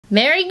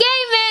Merry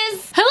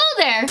Gamers! Hello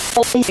there!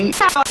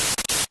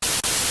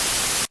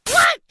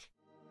 What?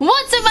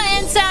 What's up, my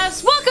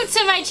NSAFs? Welcome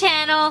to my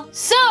channel.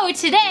 So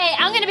today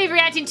I'm gonna be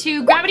reacting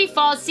to Gravity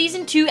Falls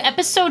Season 2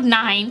 Episode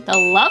 9, The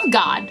Love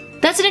God.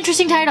 That's an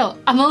interesting title.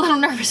 I'm a little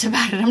nervous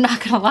about it, I'm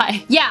not gonna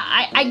lie. Yeah,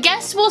 I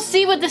guess we'll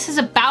see what this is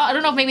about. I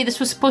don't know if maybe this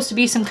was supposed to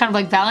be some kind of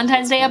like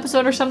Valentine's Day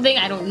episode or something.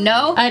 I don't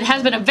know. It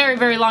has been a very,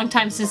 very long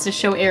time since the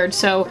show aired,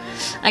 so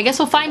I guess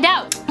we'll find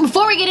out.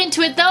 Before we get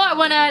into it though, I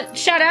wanna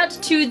shout out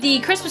to the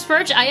Christmas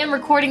merch. I am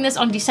recording this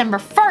on December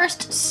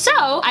 1st,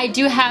 so I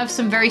do have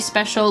some very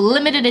special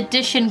limited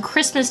edition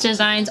Christmas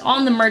designs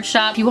on the merch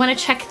shop. If you wanna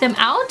check them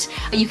out,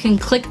 you can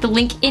click the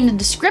link in the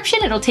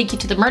description. It'll take you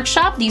to the merch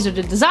shop. These are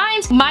the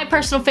designs. My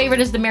personal favorite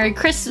is the Merry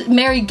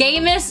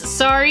Gamus,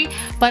 sorry,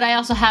 but I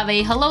also have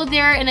a hello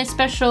there and a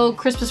special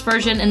Christmas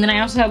version, and then I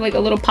also have like a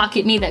little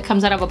pocket me that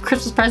comes out of a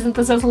Christmas present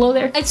that says hello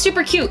there. It's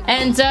super cute,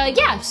 and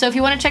yeah, so if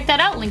you want to check that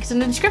out, links in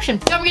the description.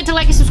 Don't forget to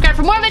like and subscribe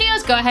for more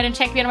videos. Go ahead and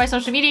check me out on my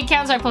social media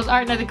accounts. I post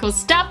art and other cool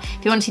stuff.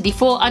 If you want to see the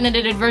full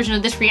unedited version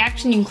of this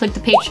reaction, you can click the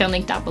Patreon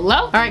link down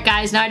below. Alright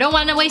guys, now I don't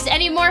want to waste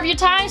any more of your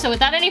time, so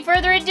without any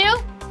further ado,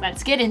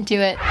 let's get into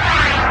it.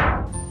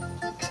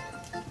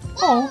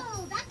 Oh.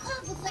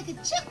 Like a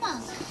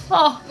chipmunk.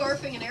 Oh.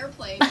 Barfing an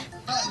airplane.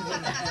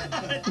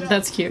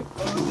 That's cute.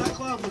 That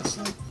cloud looks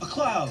like a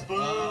cloud.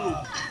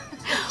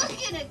 Look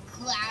at a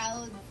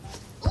cloud.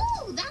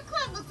 Ooh, that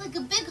cloud looks like a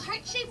big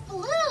heart-shaped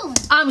balloon.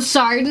 I'm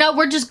sorry, no,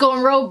 we're just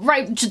going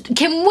right.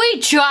 Can we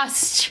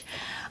just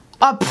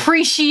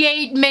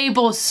appreciate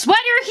Mabel's sweater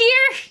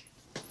here?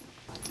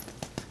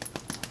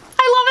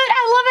 I love it,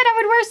 I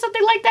would wear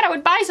something like that, I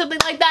would buy something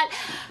like that.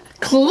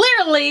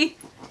 Clearly,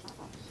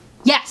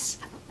 yes.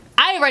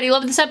 I already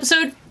love this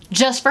episode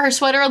just for her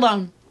sweater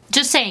alone.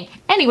 Just saying.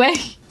 Anyway.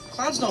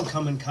 Clouds don't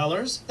come in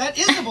colors. That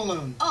is a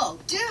balloon. Oh,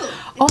 dude.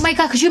 Oh my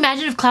god, could you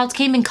imagine if clouds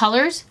came in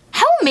colors?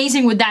 How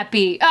amazing would that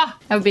be? Ah,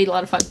 that would be a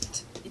lot of fun.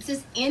 It's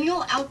this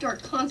annual outdoor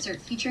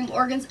concert featuring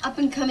Oregon's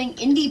up-and-coming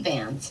indie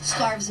bands.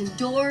 Scarves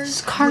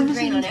indoors, wood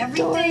grain on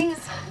everything.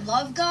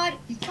 Love God.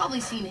 You've probably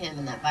seen him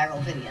in that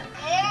viral video.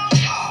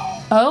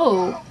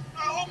 Oh.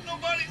 I hope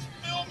nobody's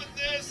filming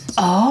this.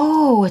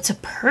 Oh, it's a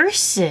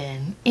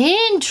person.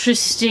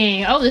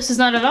 Interesting. Oh, this is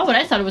not at all what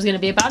I thought it was going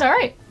to be about. All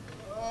right.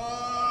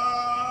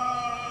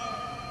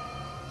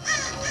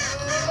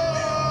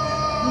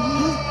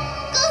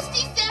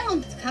 Ghosty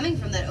sound. It's coming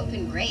from that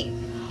open grave.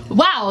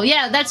 Wow,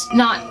 yeah, that's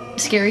not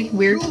scary.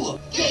 Weird.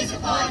 Gaze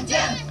upon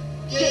death.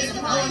 Gaze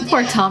upon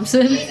Poor death.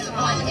 Thompson. Gaze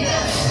upon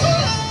death.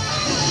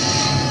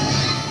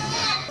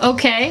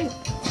 Okay.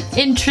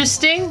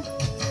 Interesting.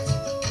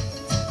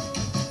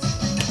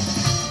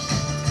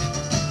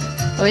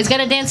 Oh, he's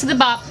gotta dance to the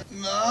bop.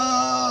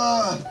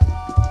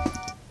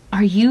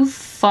 Are you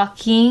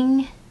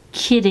fucking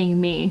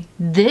kidding me?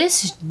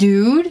 This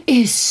dude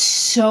is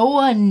so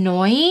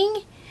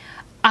annoying.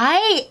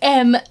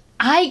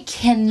 I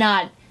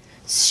cannot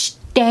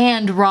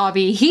stand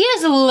Robbie. He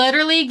is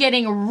literally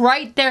getting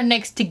right there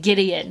next to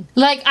Gideon.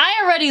 Like,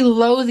 I already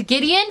loathe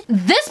Gideon.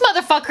 This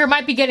motherfucker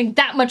might be getting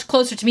that much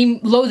closer to me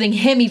loathing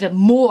him even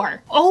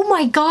more. Oh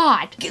my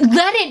god.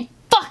 Let it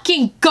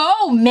fucking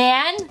go,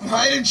 man.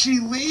 Why did she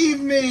leave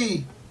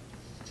me?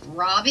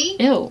 Robbie?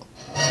 Ew.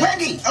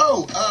 Wendy!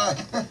 Oh,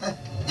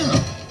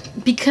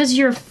 Because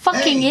you're a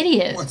fucking hey,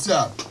 idiot. What's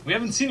up? We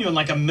haven't seen you in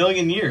like a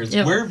million years.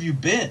 Yep. Where have you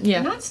been?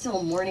 Yeah. You're not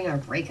still mourning our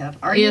breakup,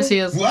 are you? Yes, he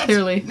is. What?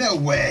 Clearly. No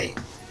way.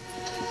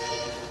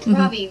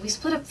 Robbie, we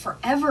split up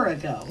forever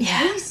ago.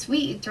 Yeah. Really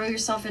sweet you throw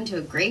yourself into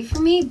a grave for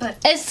me, but...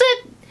 Is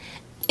that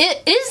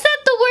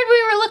the word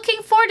we were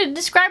looking for to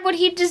describe what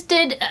he just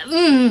did?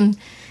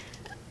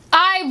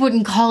 I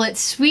wouldn't call it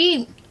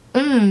sweet.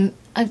 I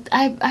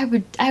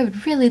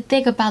would really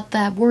think about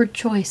that word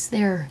choice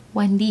there,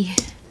 Wendy.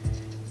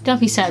 Don't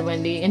be sad,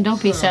 Wendy, and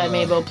don't be sad,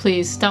 Mabel.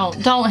 Please don't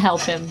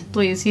help him.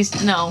 Please,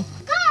 no.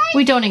 Guys,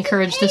 We don't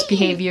encourage this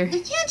behavior.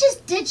 We can't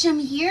just ditch him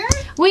here.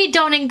 We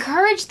don't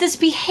encourage this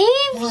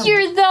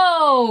behavior,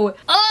 though.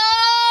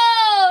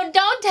 Oh,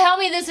 don't tell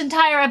me this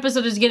entire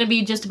episode is gonna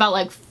be just about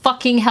like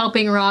fucking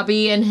helping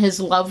Robbie and his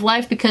love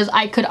life, because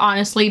I could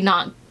honestly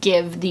not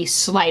give the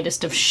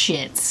slightest of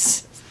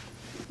shits.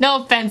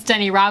 No offense to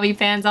any Robbie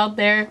fans out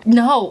there.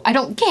 No, I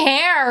don't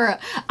care.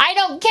 I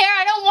don't care.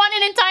 I don't want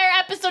an entire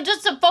episode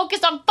just to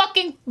focus on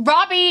fucking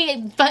Robbie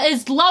and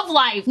his love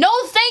life. No,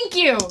 thank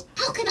you.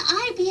 How can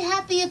I be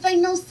happy if I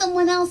know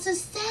someone else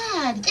is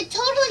sad? It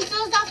totally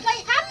throws off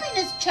my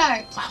happiness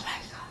chart. Oh my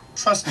god.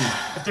 Trust me,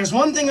 if there's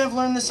one thing I've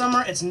learned this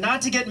summer, it's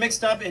not to get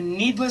mixed up in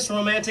needless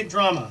romantic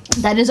drama.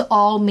 That is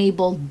all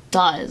Mabel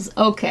does.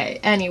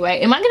 Okay, anyway,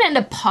 am I gonna end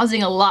up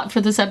pausing a lot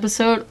for this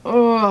episode?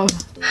 Ugh.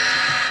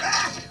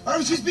 I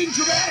was just being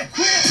dramatic.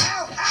 Quit!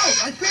 Ow! Ow!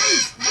 My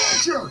face!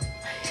 Vulture!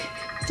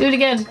 Do it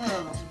again.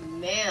 Oh,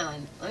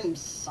 man. I'm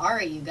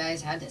sorry you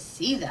guys had to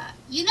see that.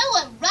 You know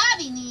what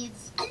Robbie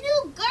needs? A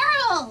new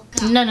girl.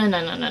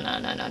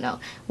 No.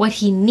 What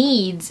he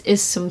needs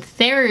is some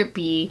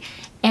therapy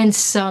and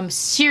some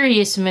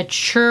serious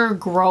mature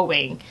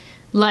growing.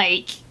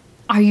 Like,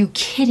 Are you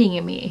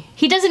kidding me?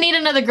 He doesn't need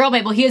another girl,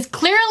 Mabel. He is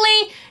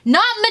clearly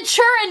not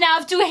mature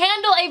enough to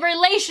handle a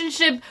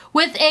relationship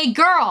with a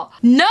girl.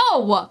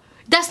 No!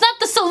 That's not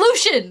the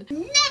solution!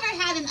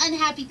 Never had an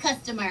unhappy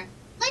customer.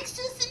 Like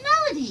Susan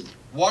Melody.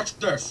 Watch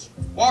this.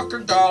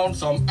 Walking down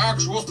some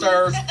actual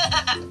stairs.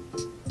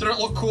 Did it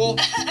look cool?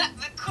 The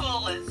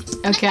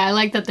coolest. Okay, I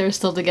like that they're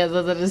still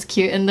together. That is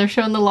cute. And they're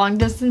showing the long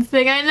distance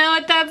thing. I know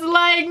what that's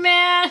like,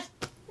 man.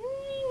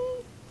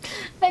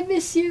 I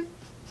miss you.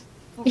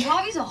 But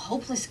Robbie's a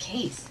hopeless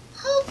case.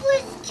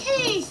 Hopeless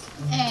case,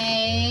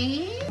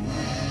 eh?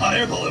 Hot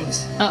air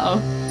balloons. Uh-oh.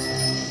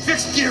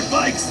 Fixed gear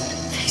bikes.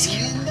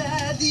 In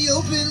the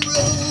open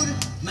road,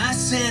 my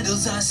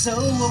sandals are so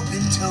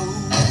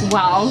open-toed.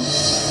 Wow.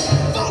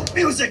 Folk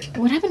music.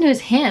 What happened to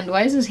his hand?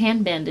 Why is his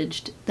hand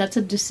bandaged? That's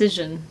a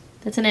decision.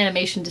 That's an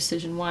animation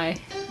decision. Why?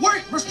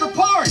 Wait, Mr.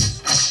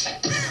 Pies!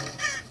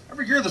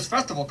 Every year this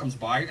festival comes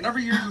by, and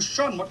every year you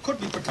shun what could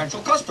be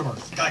potential customers.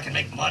 This guy can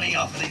make money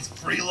off of these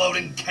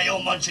freeloading,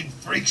 kale-munching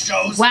freak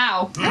shows.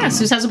 Wow. Yeah,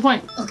 Sus has a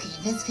point. Okay,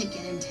 this could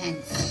get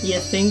intense. You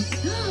think?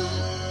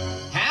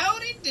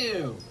 Howdy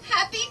do.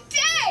 Happy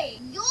day!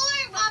 You're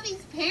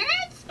Robbie's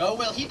parents? Oh,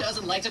 well, he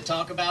doesn't like to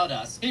talk about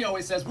us. He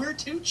always says we're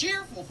too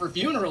cheerful for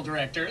funeral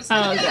directors.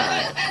 Oh,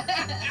 God.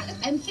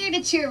 I'm here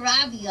to cheer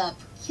Robbie up.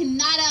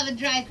 Cannot have a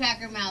dry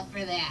cracker mouth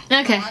for that.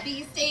 Okay.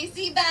 Robbie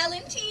Stacy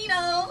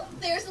Valentino.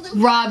 There's a little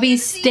Robbie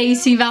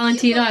Stacy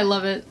Valentino. I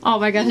love it. Oh,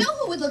 my God. You know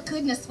who would look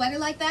good in a sweater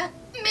like that?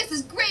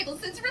 Mrs.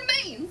 Grabelson's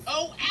remains.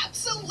 Oh,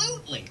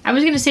 absolutely. I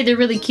was going to say they're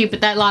really cute,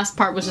 but that last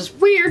part was just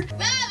weird.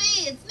 Robbie,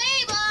 it's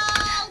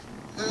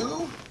Mabel.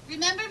 Who?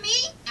 Remember me?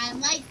 I'm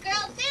like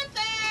Girl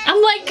Dipper.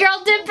 I'm like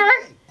Girl Dipper.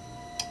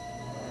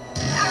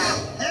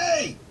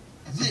 Hey!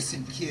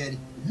 Listen, kid.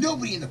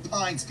 Nobody in the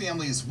Pines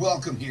family is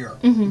welcome here.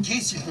 Mm-hmm. In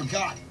case you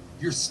forgot,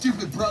 your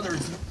stupid brother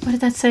is... What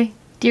did that say?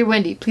 Dear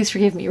Wendy, please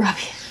forgive me, Robbie.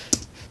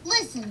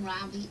 Listen,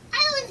 Robbie,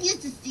 I always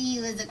used to see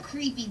you as a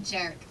creepy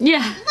jerk.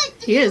 Yeah, Like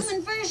the he is.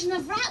 human version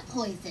of rat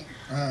poison.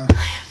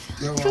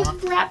 Go on.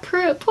 Rat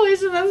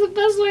poison, that's the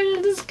best way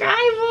to describe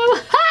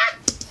him.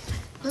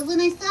 But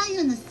when I saw you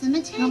in the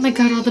cemetery, Oh my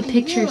God, all the I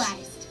pictures.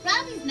 realized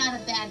Robbie's not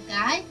a bad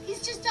guy.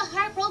 He's just a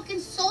heartbroken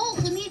soul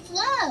who needs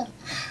love.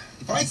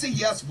 If I say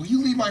yes, will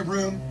you leave my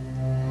room?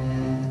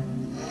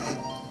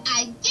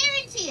 I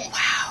guarantee it.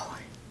 Wow.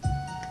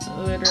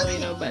 Literally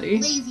nobody.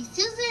 Lazy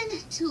Susan,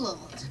 too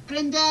old.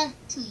 Brenda,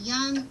 too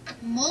young.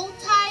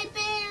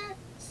 Multi-bear,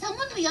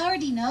 someone we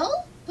already know?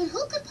 But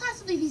who could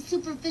possibly be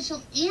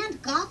superficial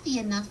and gothy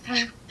enough for...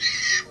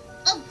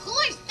 Of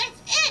course,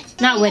 that's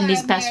it! Not We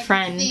Wendy's are best America's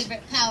friend.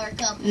 favorite power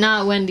couple.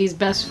 Not Wendy's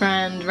best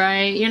friend,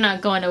 right? You're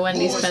not going to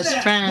Wendy's More best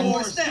snacks, friend.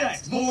 more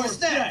snacks, more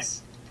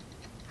snacks.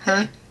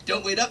 Her?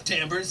 Don't wait up,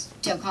 Tambers.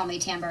 Don't call me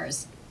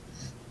Tambers.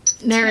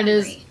 There it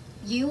is. Tambry.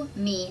 You,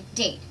 me,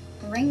 date.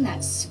 Bring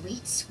that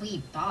sweet,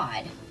 sweet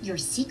bod. Your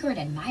secret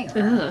admirer.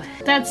 Ugh.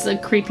 That's a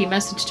creepy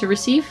message to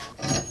receive.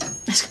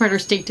 Ask about our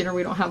steak dinner.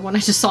 We don't have one. I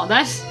just saw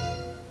that.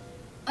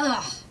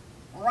 Ugh.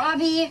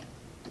 Robbie,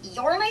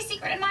 you're my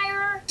secret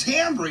admirer?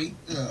 Tambry?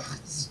 Ugh,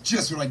 this is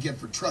just what I get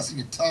for trusting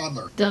a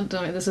toddler. Don't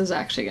tell me this is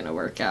actually gonna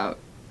work out.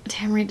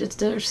 Tammy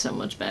deserves so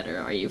much better.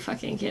 Are you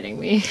fucking kidding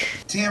me?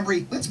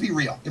 Tambry, let's be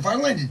real. If I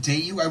wanted to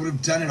date you, I would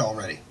have done it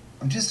already.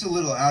 I'm just a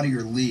little out of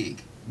your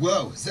league.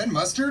 Whoa, is that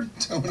mustard?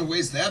 Don't want to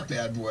waste that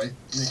bad boy.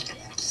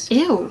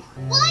 Ew.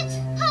 What?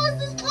 How is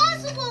this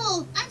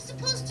possible? I'm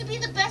supposed to be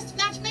the best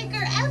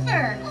matchmaker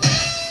ever.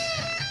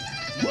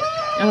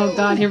 Oh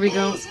God, here we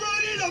go. Who's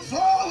ready to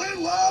fall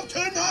in love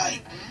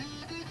tonight?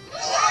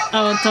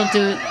 Oh, don't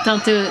do it.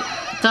 Don't do it.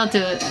 Don't do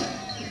it.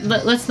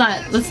 Let's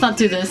not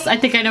do this. I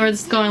think I know where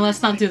this is going.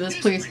 Let's not do this,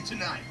 please.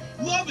 Tonight.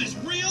 Love is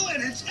real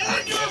and it's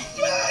in your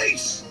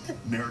face!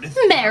 Meredith?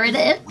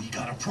 Meredith. We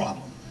got a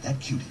problem. That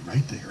cutie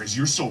right there is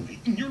your soulmate,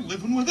 and you're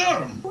living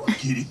without him.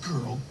 Get it,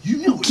 girl. You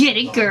know it. Get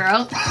it,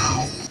 girl.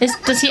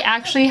 Does he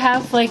actually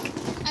have, like,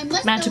 I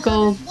must magical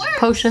know how this works.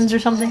 potions or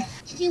something?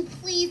 Can you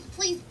please,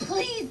 please,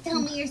 please tell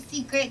me your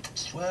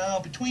secret? Well,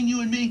 between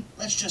you and me,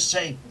 let's just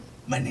say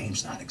my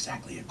name's not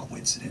exactly a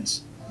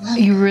coincidence.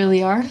 You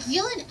really are?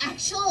 You an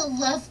actual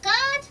love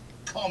god?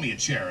 Call me a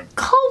cherub.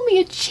 Call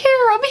me a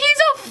cherub.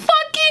 He's a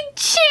fucking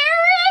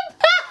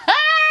cherub.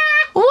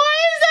 Why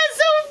is that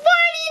so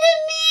funny to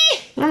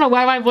me? I don't know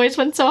why my voice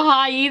went so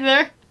high either.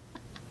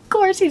 Of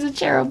course he's a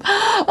cherub.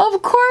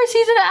 Of course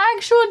he's an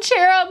actual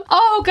cherub.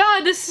 Oh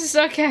God, this is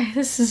okay.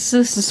 This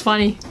is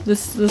funny.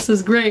 This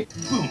is great.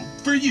 Boom,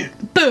 for you.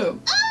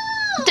 Boom.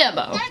 Oh,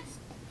 Demo. that's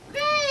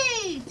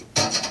great.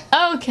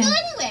 Okay. So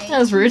anyway, That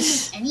was rude.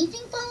 does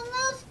anything fall in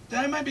love?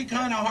 That might be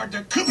kind of hard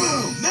to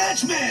kaboom,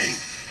 match made.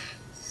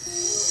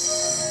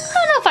 I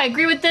don't know if I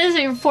agree with this.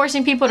 You're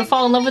forcing people to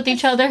fall in love with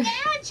each other.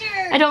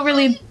 I don't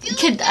really.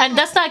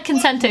 That's not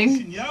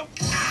consenting. Yep.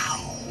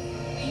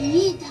 I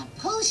need that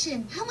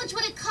potion. How much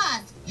would it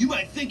cost? You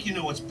might think you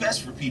know what's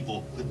best for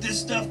people, but this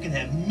stuff can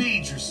have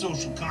major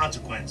social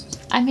consequences.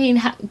 I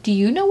mean, do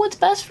you know what's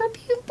best for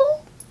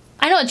people?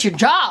 I know it's your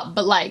job,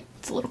 but like,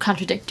 it's a little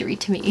contradictory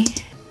to me.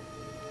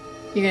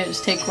 You're gonna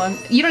just take one.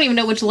 You don't even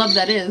know which love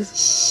that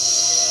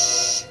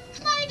is.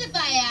 Mind if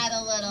I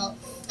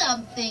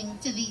something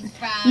to these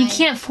fries. You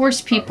can't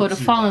force people to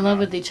fall in love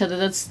with each other.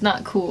 That's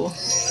not cool.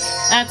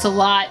 That's a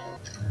lot.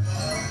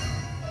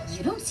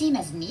 You don't seem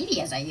as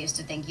needy as I used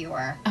to think you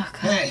were. Oh,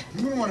 God. Hey,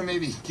 you wouldn't want to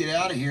maybe get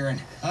out of here and,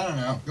 I don't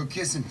know, go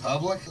kiss in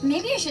public?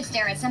 Maybe I should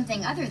stare at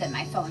something other than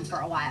my phone for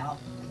a while.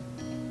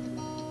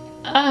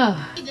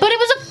 Oh. But it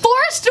was a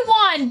forced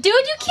one! Dude,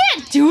 you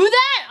can't do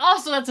that!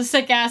 Also, that's a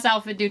sick-ass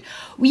outfit, dude.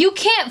 You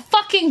can't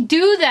fucking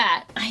do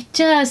that!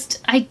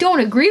 I don't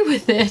agree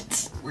with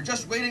it. We're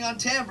just waiting on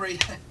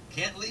Tambry.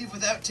 Can't leave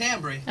without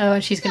Tambry. Oh,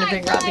 and she's gonna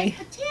bring Robbie.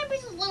 But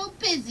Tambry's a little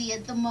busy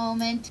at the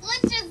moment.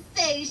 Let's just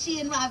say she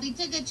and Robbie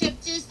took a trip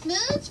to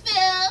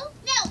Smoochville.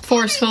 Now,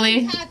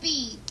 Forcefully. everyone's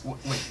happy.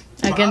 Wait.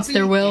 Against Robbie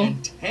their will.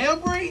 And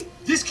Tambry?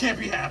 This can't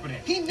be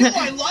happening. He knew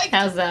I liked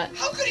How's her. that?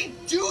 How could he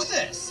do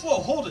this? Whoa,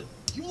 hold it.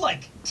 You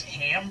like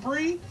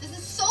Tambry? This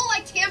is so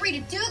like Tambry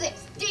to do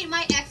this. Date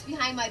my ex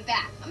behind my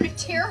back. I'm gonna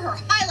tear her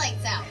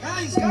highlights out.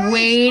 Guys,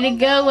 Way to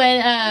go,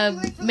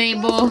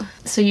 Mabel.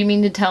 So you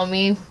mean to tell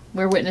me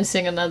we're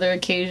witnessing another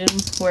occasion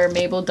where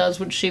Mabel does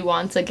what she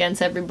wants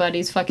against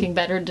everybody's fucking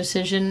better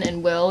decision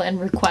and will and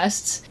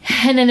requests,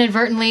 and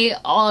inadvertently,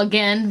 all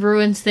again,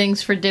 ruins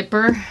things for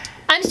Dipper?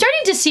 I'm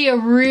starting to see a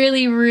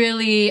really,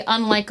 really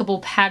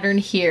unlikable pattern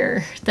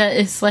here that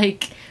is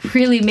like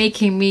really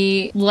making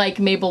me like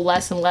Mabel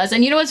less and less.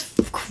 And you know what's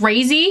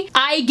crazy?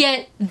 I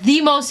get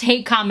the most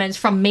hate comments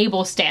from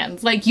Mabel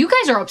stans. Like, you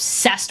guys are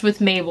obsessed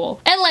with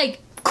Mabel. And like,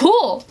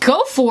 cool,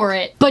 go for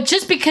it. But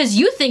just because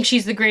you think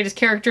she's the greatest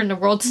character in the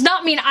world does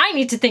not mean I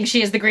need to think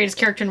she is the greatest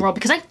character in the world,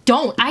 because I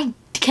don't. I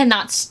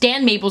cannot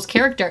stand Mabel's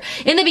character.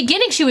 In the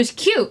beginning, she was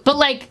cute, but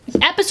like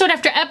episode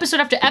after episode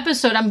after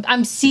episode,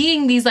 I'm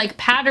seeing these like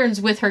patterns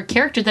with her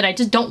character that I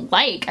just don't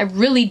like. I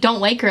really don't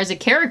like her as a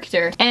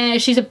character,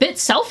 and she's a bit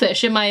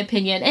selfish in my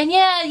opinion. And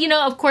yeah, you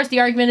know, of course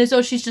the argument is,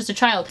 oh, she's just a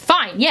child.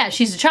 Fine, yeah,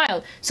 she's a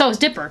child. So is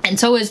Dipper, and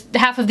so is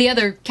half of the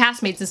other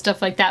castmates and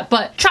stuff like that.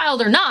 But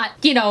child or not,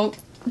 you know,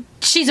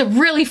 she's a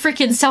really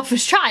freaking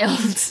selfish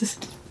child.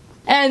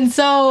 And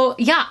so,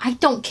 yeah, I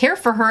don't care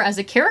for her as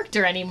a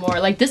character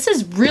anymore. Like, this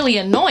is really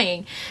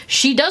annoying.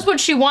 She does what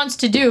she wants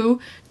to do,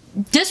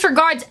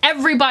 disregards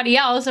everybody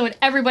else, and when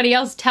everybody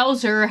else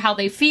tells her how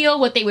they feel,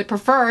 what they would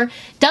prefer,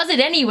 does it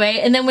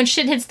anyway, and then when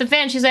shit hits the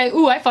fan, she's like,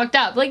 ooh, I fucked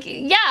up. Like,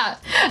 yeah.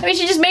 I mean,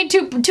 she just made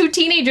two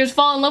teenagers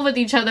fall in love with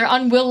each other,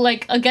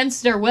 like,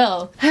 against their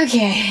will.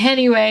 Okay,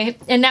 anyway.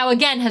 And now,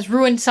 again, has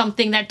ruined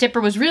something that Dipper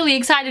was really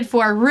excited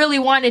for, really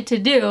wanted to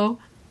do.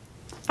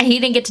 He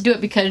didn't get to do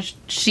it because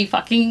she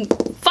fucking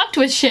fucked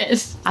with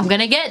shit. I'm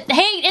gonna get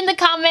hate in the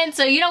comments,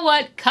 so you know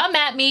what? Come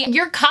at me.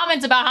 Your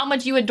comments about how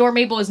much you adore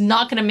Mabel is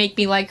not gonna make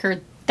me like her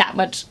that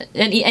much,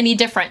 any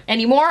different,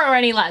 any more or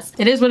any less.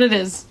 It is what it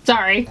is.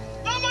 Sorry.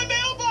 Not my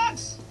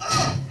mailbox!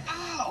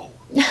 Ow!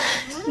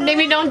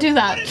 Maybe don't do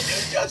that. What did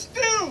you just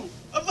do?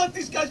 I've let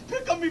these guys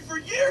pick on me for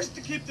years to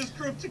keep this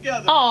group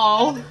together.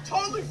 Oh. They're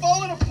totally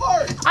falling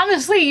apart.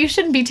 Honestly, you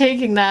shouldn't be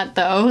taking that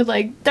though.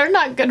 Like, they're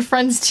not good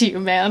friends to you,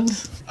 man.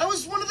 I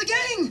was one of the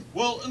gang.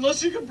 Well,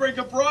 unless you can break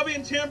up Robbie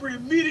and Tambry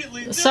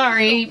immediately.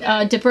 Sorry,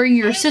 Dipper,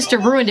 your sister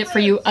ruined it for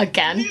you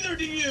again. Neither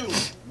do you.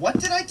 What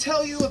did I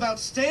tell you about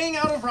staying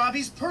out of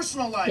Robbie's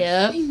personal life?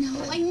 Yep.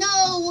 I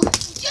know.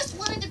 Just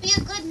wanted to be a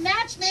good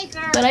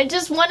matchmaker. But I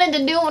just wanted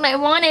to do what I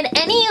wanted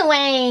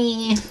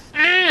anyway.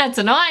 That's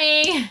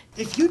annoying.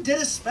 If you did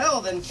a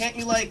spell, then can't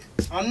you, like,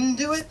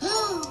 undo it?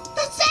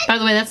 That's it. By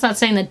the way, that's not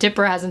saying that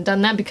Dipper hasn't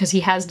done that, because he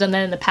has done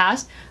that in the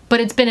past, but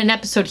it's been an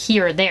episode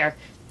here or there.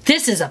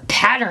 This is a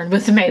pattern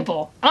with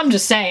Mabel. I'm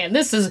just saying,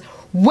 this is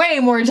way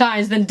more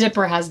times than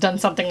Dipper has done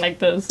something like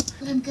this.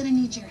 But I'm gonna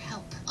need your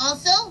help.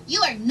 Also, you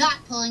are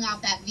not pulling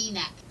off that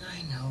V-neck.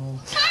 I know.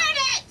 Turn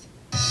it!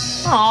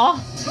 Aw,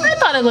 I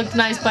thought it looked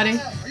nice, buddy.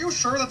 Are you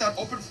sure that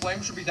open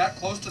flame should be that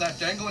close to that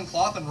dangling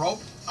cloth and rope?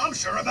 I'm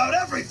sure about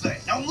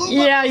everything. Now lube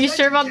Yeah, up you those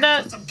sure about engine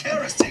that? with some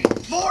kerosene.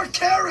 More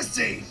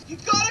kerosene. You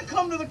gotta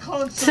come to the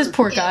concert. This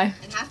poor guy.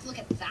 And have to look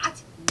at that?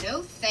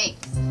 No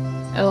thanks.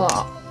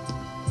 Oh.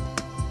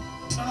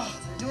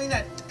 Oh, they're doing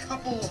that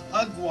couple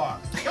hug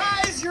walk.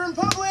 Guys, you're in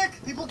public.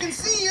 People can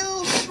see you.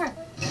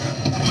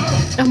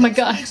 Oh my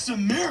god. Make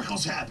some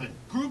miracles happen.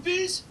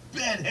 Groupies,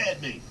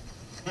 bedhead me.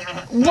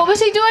 What was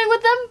he doing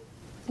with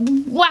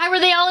them? Why were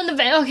they all in the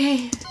van?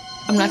 Okay.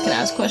 I'm not gonna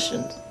ask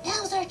questions.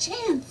 Now's our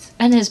chance.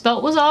 And his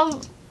belt was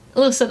off?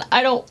 Listen,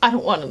 I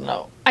don't want to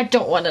know. I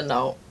don't want to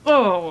know.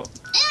 Oh.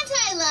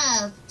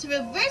 Anti-love. To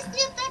reverse the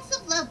effects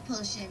of love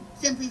potion.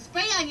 Simply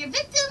spray on your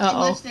victims and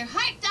Uh-oh. watch their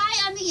heart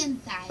die on the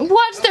inside.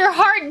 Watch their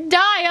heart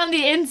die on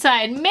the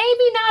inside. Maybe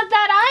not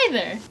that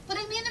either. But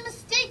I made a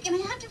mistake and I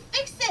had to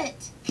fix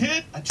it.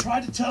 Kid, I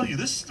tried to tell you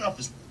this stuff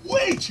is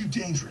way too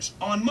dangerous.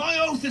 On my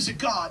oath as a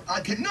god,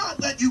 I cannot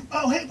let you.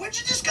 Oh, hey, where'd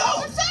you just go?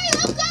 I'm sorry,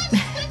 I'm done,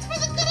 but it's for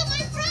the good of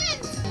my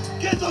friends.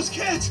 Get those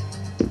kids.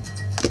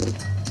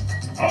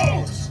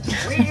 Oh,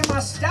 We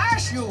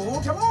mustache you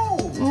to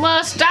move.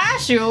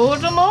 Mustache you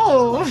to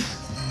move.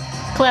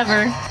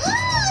 Clever. Oh,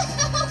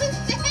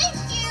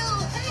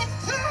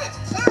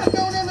 thank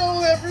you.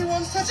 No,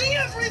 everyone's touching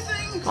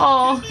everything.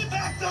 Oh. give me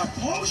back the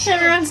potion.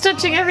 Everyone's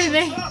touching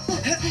everything.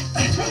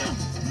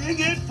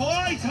 Dang it,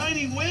 fly,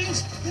 tiny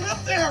wings. Get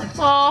up there.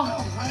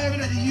 Oh. I haven't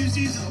had to use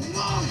these in a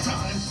long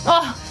time.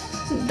 Oh,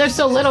 they're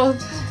so little.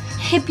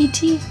 Hippie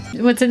tea.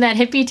 What's in that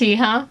hippie tea,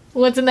 huh?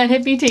 What's in that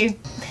hippie tea?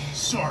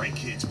 Sorry,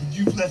 kids, but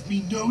you've left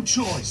me no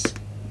choice.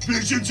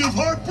 Visions of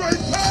Heartbreak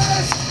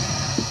Past!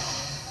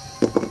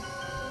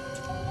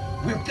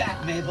 We're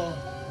back, Mabel.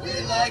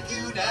 We like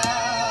you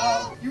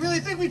now. You really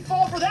think we'd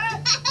fall for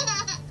that?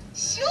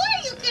 Sure,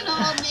 you can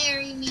all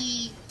marry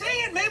me.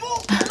 Dang it,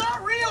 Mabel. It's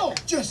not real.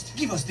 Just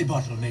give us the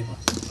bottle, Mabel.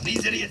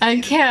 These idiots. I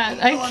can't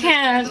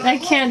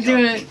do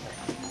it.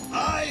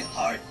 I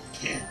heart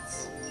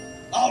kids.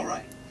 All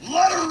right,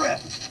 let her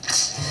rip.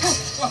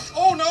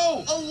 Oh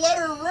no, a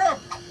letter rip.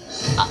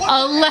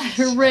 A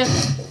letter rip.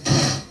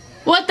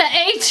 What the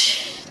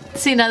H?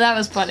 See, now that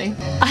was funny.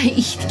 I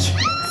eat kids.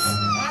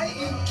 I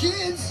eat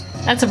kids.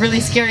 That's a really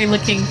scary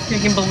looking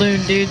freaking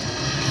balloon, dude.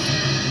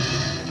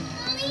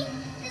 Mommy,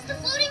 is the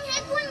floating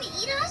head going to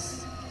eat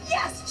us?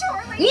 Yes,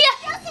 Charlie. Yeah.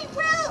 Yes, he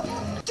will.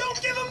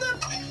 Don't give him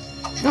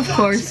the... Of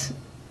course.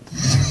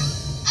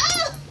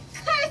 Oh,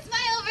 curse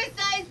my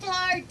oversized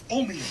heart.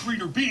 Only a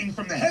greater being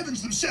from the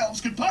heavens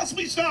themselves could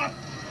possibly stop.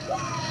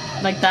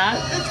 Like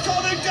that? It's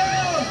coming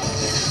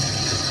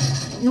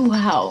down.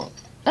 Wow.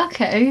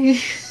 Okay.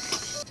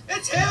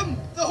 It's him,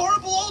 the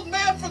horrible old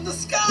man from the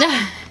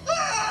sky.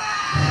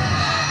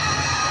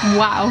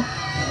 Wow.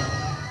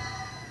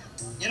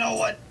 You know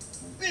what?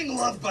 Being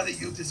loved by the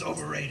youth is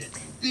overrated.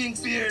 Being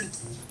feared,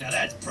 now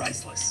that's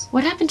priceless.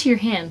 What happened to your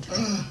hand?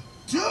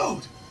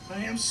 Dude,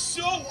 I am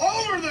so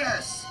over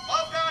this.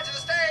 Love God to the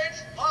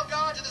stage. Love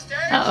God to the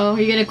stage. Uh-oh,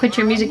 you gonna quit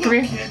your music Look,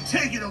 career? Can't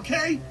take it,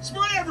 okay?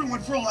 Spray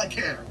everyone for all I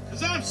care,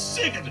 because I'm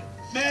sick of it.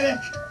 Medic.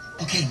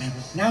 Okay,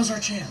 Mabel, now's our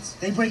chance.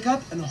 They break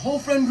up and the whole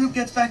friend group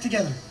gets back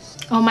together.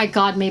 Oh my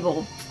god,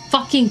 Mabel.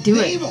 Fucking do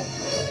it.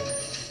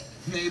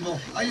 Mabel,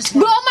 I just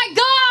want... Oh my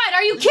god,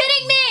 are you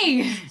kidding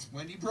me?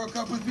 Wendy broke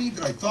up with me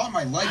that I thought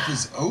my life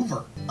was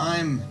over.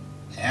 I'm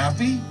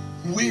happy?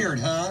 Weird,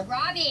 huh?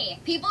 Robbie,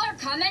 people are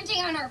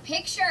commenting on our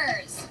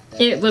pictures.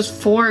 It was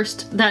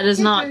forced. That is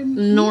not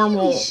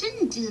normal. We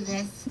shouldn't do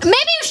this. Maybe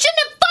you shouldn't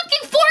have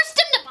fucking forced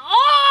him to...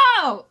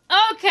 Oh!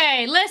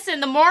 Okay, listen,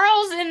 the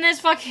morals in this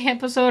fucking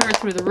episode are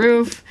through the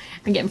roof.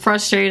 I'm getting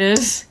frustrated.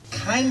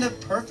 Kind of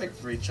perfect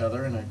for each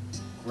other in a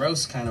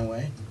gross kind of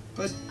way.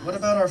 But what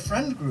about our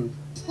friend group?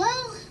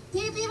 Well,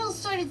 maybe it'll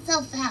sort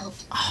itself out.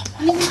 I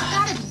mean, there's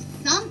gotta be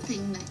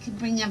something that could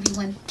bring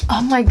everyone.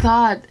 Oh my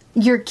god.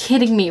 You're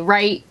kidding me,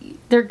 right?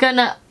 They're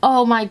gonna...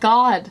 Oh my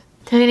god.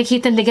 They're gonna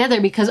keep them together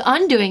because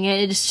undoing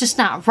it is just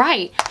not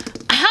right.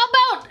 How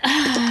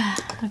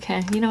about...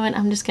 Okay, you know what?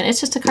 I'm just gonna... It's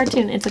just a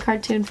cartoon. It's a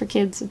cartoon for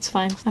kids. It's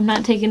fine. I'm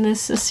not taking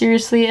this as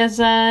seriously as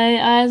I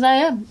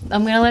am.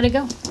 I'm gonna let it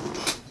go.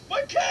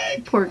 My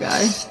cake! Poor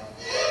guy.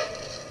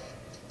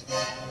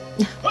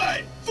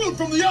 Hey, food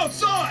from the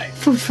outside!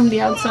 Food from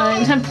the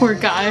outside. That poor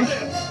guy.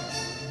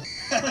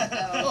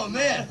 Oh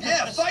man,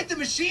 yeah, fight the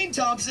machine,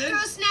 Thompson. Throw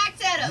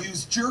snacks at him.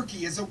 Use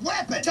jerky as a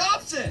weapon.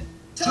 Thompson!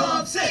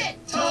 Thompson!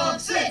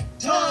 Thompson!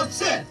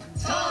 Thompson!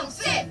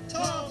 Thompson!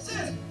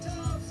 Thompson!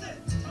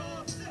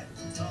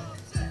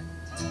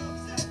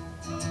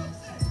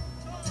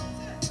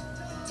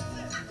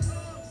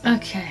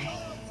 Okay.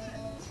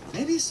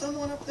 Maybe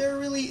someone up there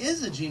really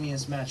is a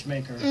genius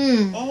matchmaker.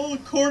 All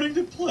according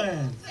to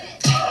plan.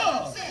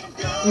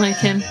 Like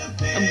him.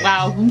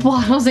 Wow.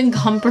 Waddles and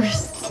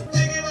Gumpers.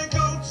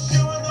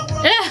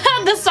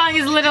 The song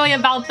is literally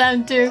about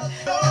them too.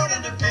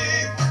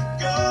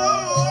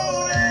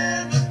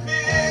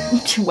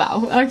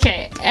 Wow.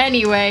 Okay.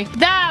 Anyway,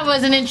 that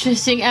was an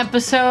interesting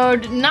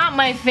episode. Not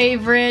my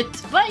favorite,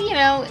 but you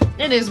know,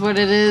 it is what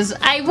it is.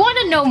 I want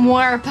to know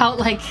more about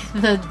like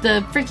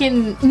the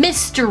freaking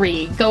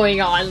mystery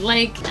going on.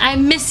 Like,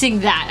 I'm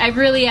missing that. I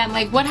really am.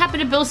 Like, what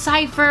happened to Bill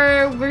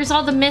Cipher? Where's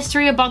all the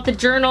mystery about the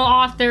journal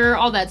author?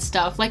 All that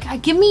stuff.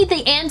 Like, give me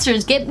the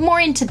answers. Get more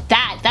into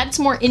that. That's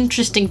more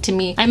interesting to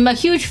me. I'm a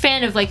huge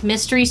fan of like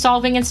mystery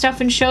solving and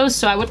stuff in shows,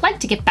 so I would like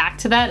to get back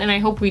to that, and I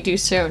hope we do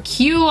soon.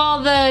 Cue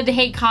all the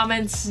hate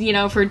comments, you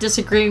know, for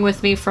disagreeing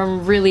with me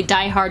from really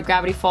diehard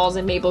Gravity Falls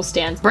and Mabel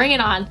stans. Bring it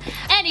on.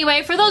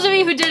 Anyway, for those of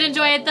you who did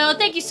enjoy it though,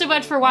 thank you so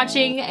much for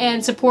watching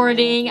and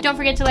supporting. Don't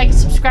forget to like and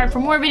subscribe for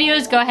more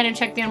videos. Go ahead and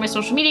check out my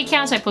social media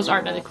accounts. I post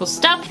art and other cool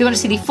stuff. If you want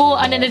to see the full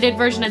unedited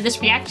version of this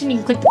reaction, you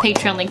can click the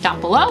Patreon link down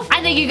below.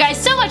 I thank you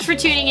guys so much for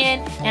tuning in,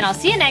 and I'll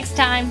see you next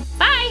time.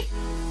 Bye!